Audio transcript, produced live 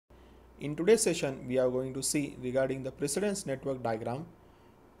In today's session, we are going to see regarding the precedence network diagram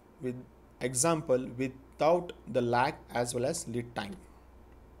with example without the lag as well as lead time.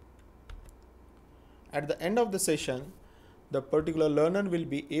 At the end of the session, the particular learner will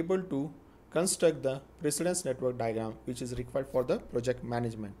be able to construct the precedence network diagram which is required for the project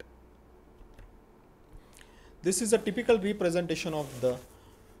management. This is a typical representation of the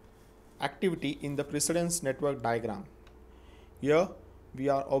activity in the precedence network diagram. Here we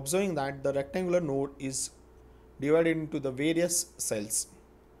are observing that the rectangular node is divided into the various cells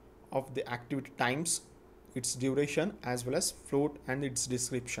of the activity times, its duration as well as float and its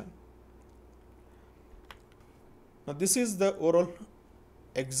description. Now this is the overall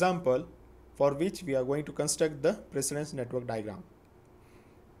example for which we are going to construct the precedence network diagram.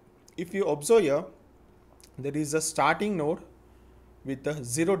 If you observe here, there is a starting node with a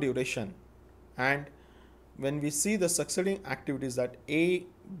 0 duration, and when we see the succeeding activities that A,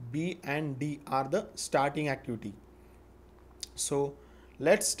 B and D are the starting activity. So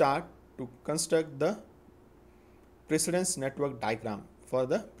let's start to construct the precedence network diagram for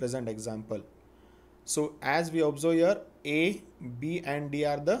the present example. So as we observe here, A, B and D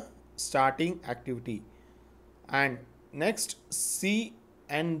are the starting activity, and next C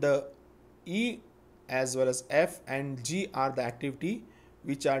and the E as well as F and G are the activity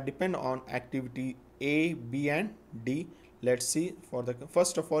which are depend on activity A, B and D. Let's see, for the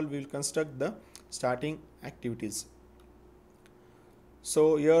first of all we will construct the starting activities.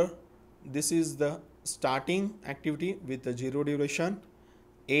 So here this is the starting activity with the 0 duration,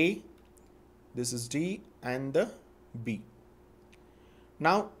 A, this is D and the B.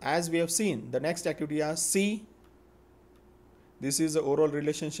 Now as we have seen, the next activity are C. This is the overall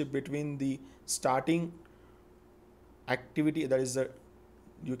relationship between the starting activity, that is the,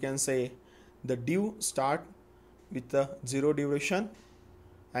 you can say, the due start with the 0 duration,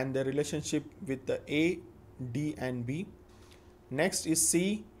 and the relationship with the A, D and B. Next is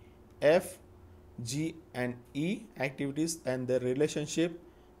C, F, G and E activities, and the relationship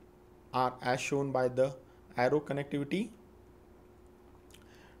are as shown by the arrow connectivity.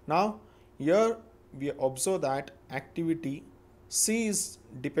 Now here we observe that activity C is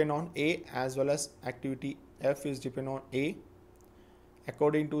depend on A as well as activity F is depend on A.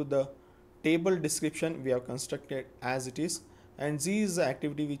 According to the table description we have constructed as it is, and G is the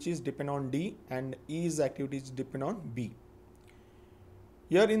activity which is depend on D, and E is the activity which depend on B.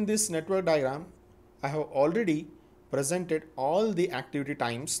 Here in this network diagram I have already presented all the activity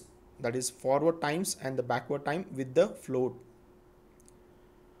times, that is forward times and the backward time with the float.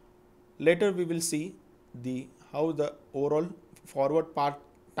 Later we will see how the overall forward part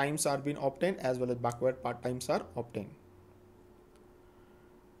times are being obtained as well as backward part times are obtained.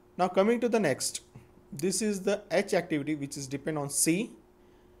 Now coming to the next, this is the H activity which is depend on C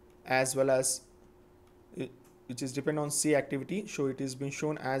as well as which is depend on C activity, so it is being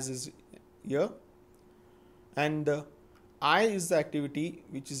shown as is here, and the I is the activity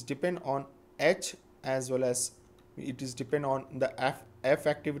which is depend on H as well as it is depend on the F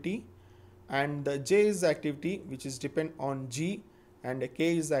activity, and the J is the activity which is depend on G, and the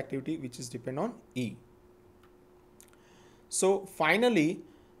K is the activity which is depend on E. So finally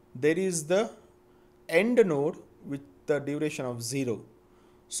there is the end node with the duration of 0.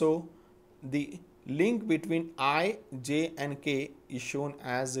 So the link between I, J and K is shown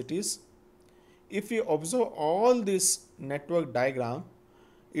as it is. If you observe all this network diagram,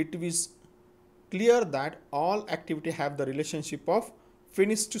 it is clear that all activity have the relationship of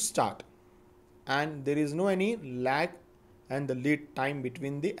finish to start, and there is no any lag and the lead time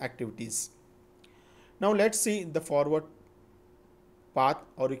between the activities. Now let's see the forward path,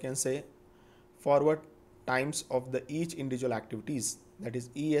 or you can say forward times of the each individual activities, that is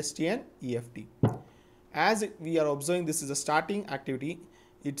EST and EFT. As we are observing, this is a starting activity,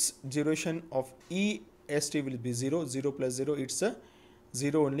 its duration of EST will be 0, 0 plus 0, it's a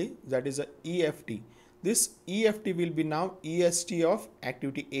 0 only, that is a EFT. This EFT will be now EST of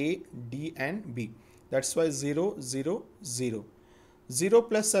activity A, D and B. That's why 0, 0, 0. 0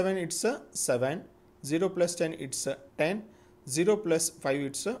 plus 7 it's a 7, 0 plus 10 it's a 10, 0 plus 5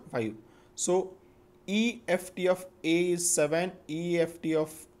 it's a 5. So EFT of A is 7, EFT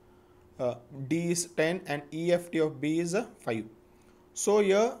of D is 10 and EFT of B is a 5. So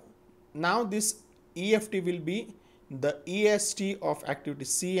here now this EFT will be the EST of activity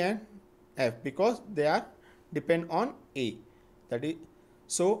C and F because they are depend on A. That is,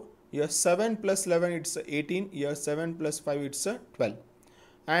 so here 7 plus 11 it's 18, here 7 plus 5 it's 12,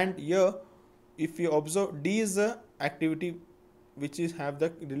 and here if you observe D is the activity which is have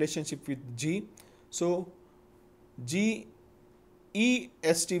the relationship with G. So G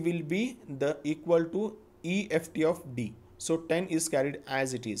EST will be the equal to EFT of D. So 10 is carried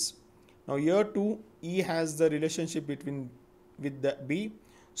as it is. Now here too E has the relationship between with the B.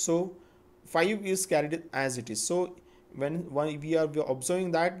 So 5 is carried as it is. So when we are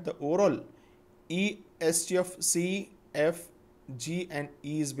observing that the overall EST of C, F, G and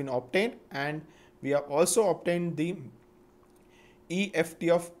E has been obtained, and we have also obtained the EFT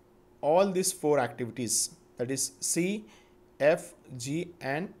of all these 4 activities, that is C, F, G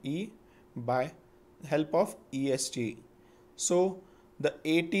and E by help of EST. So the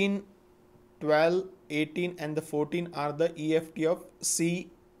 18, 12, 18 and the 14 are the EFT of C,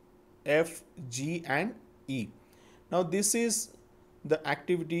 F, G and E. Now this is the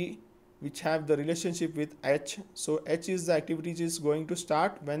activity which have the relationship with H. So H is the activity which is going to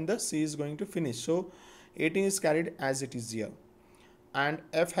start when the C is going to finish. So 18 is carried as it is here. And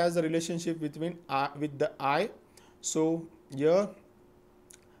F has the relationship between with the I. So here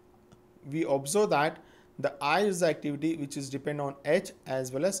we observe that the I is the activity which is depend on H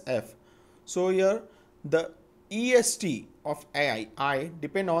as well as F. So here the EST of I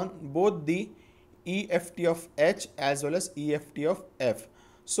depend on both the EFT of H as well as EFT of F.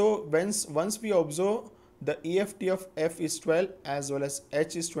 So once we observe the EFT of F is 12 as well as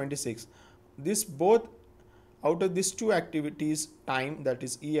H is 26. This both out of these 2 activities time, that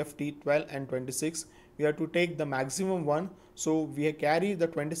is EFT 12 and 26, we have to take the maximum one. So we carry the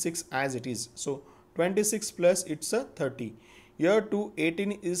 26 as it is. So 26 plus it's a 30. Here too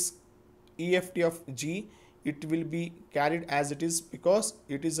 18 is EFT of G. It will be carried as it is because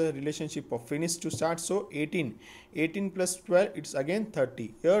it is a relationship of finish to start. So 18 plus 12 it's again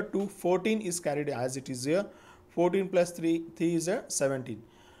 30. Here too 14 is carried as it is here. 14 plus 3 is a 17.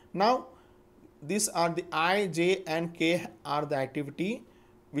 Now these are the I, J and K are the activity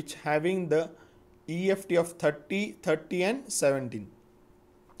which having the EFT of 30, 30 and 17.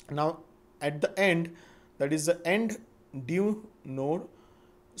 Now at the end, that is the end due node.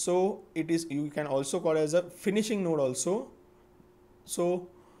 So it is, you can also call it as a finishing node also. So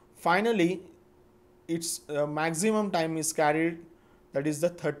finally its maximum time is carried, that is the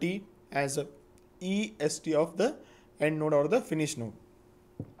 30 as a EST of the end node or the finish node.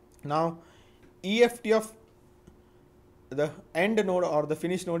 Now EFT of the end node or the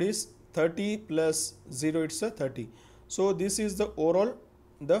finish node is 30 plus 0, it's a 30. So this is the overall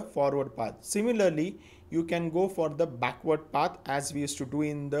the forward path. Similarly, you can go for the backward path as we used to do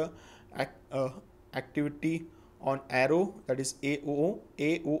in the activity on arrow, that is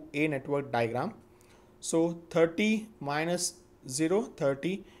AOA network diagram. So 30 minus 0,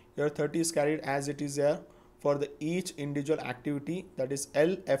 30. Here 30 is carried as it is here for the each individual activity, that is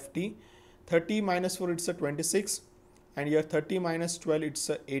LFT. 30 minus 4 it's a 26, and here 30 minus 12 it's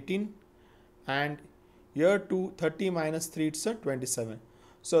a 18, and here too 30 minus 3 it's a 27.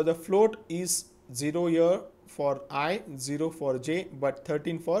 So the float is 0 here for I, 0 for J, but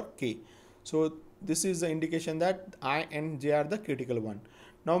 13 for K. So this is the indication that I and J are the critical one.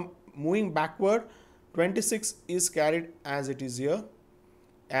 Now moving backward, 26 is carried as it is here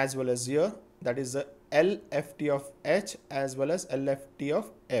as well as here, that is the LFT of H as well as LFT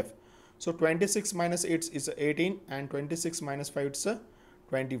of F. So 26 minus 8 is 18 and 26 minus 5 is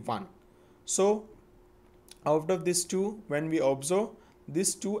 21. So out of these two, when we observe,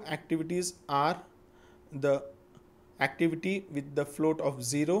 these two activities are the activity with the float of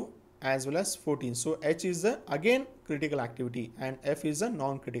 0 as well as 14. So H is the again critical activity and F is a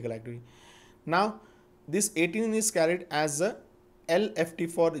non-critical activity. Now this 18 is carried as a LFT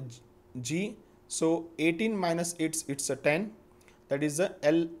for G. So 18 minus 8 it's a 10, that is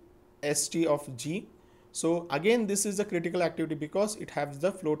the LST of G. So again this is a critical activity because it has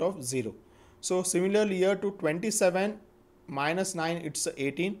the float of 0. So similarly here to 27 minus 9 it's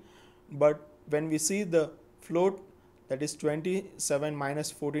 18, but when we see the float, that is 27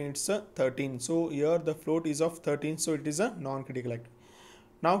 minus 14 it's 13. So here the float is of 13, so it is a non-critical activity.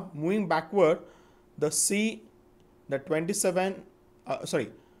 Now moving backward, the C, the 27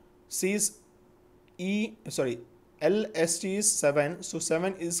 C is LST is 7, so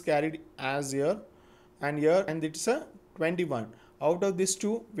 7 is carried as here and it's a 21. Out of these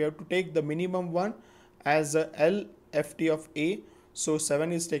two, we have to take the minimum one as a LFT of A. So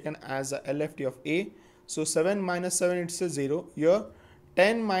 7 is taken as a LFT of A. So 7 minus 7 it's a 0. Here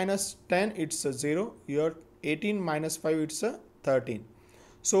 10 minus 10 it's a 0. Here 18 minus 5 it's a 13.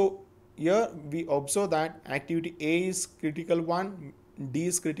 So here we observe that activity A is critical one, D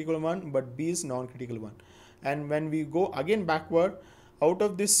is critical one, but B is non-critical one. And when we go again backward, out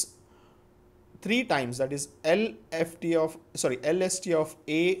of this 3 times, that is LST of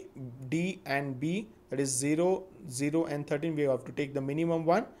A, D and B, that is 0, 0 and 13. We have to take the minimum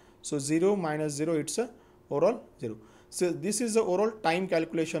one. So 0 minus 0, it's a overall 0. So this is the overall time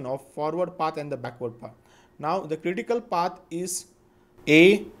calculation of forward path and the backward path. Now the critical path is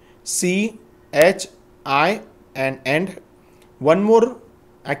A, C, H, I and end. One more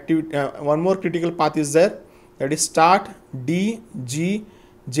critical path is there, that is start, D, G,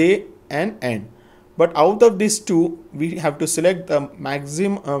 J and end. But out of these two, we have to select the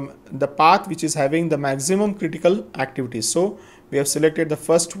maximum, the path which is having the maximum critical activities. So we have selected the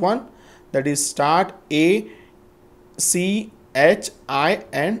first one, that is start, A, C, H, I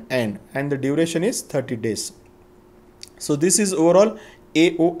and end, and the duration is 30 days. So this is overall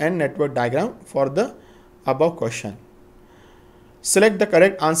AON network diagram for the above question. Select the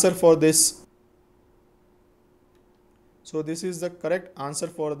correct answer for this. So this is the correct answer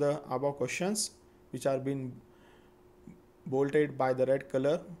for the above questions, which are being bolded by the red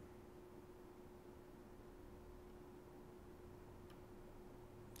color.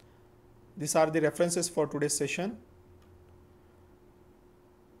 These are the references for today's session.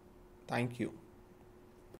 Thank you.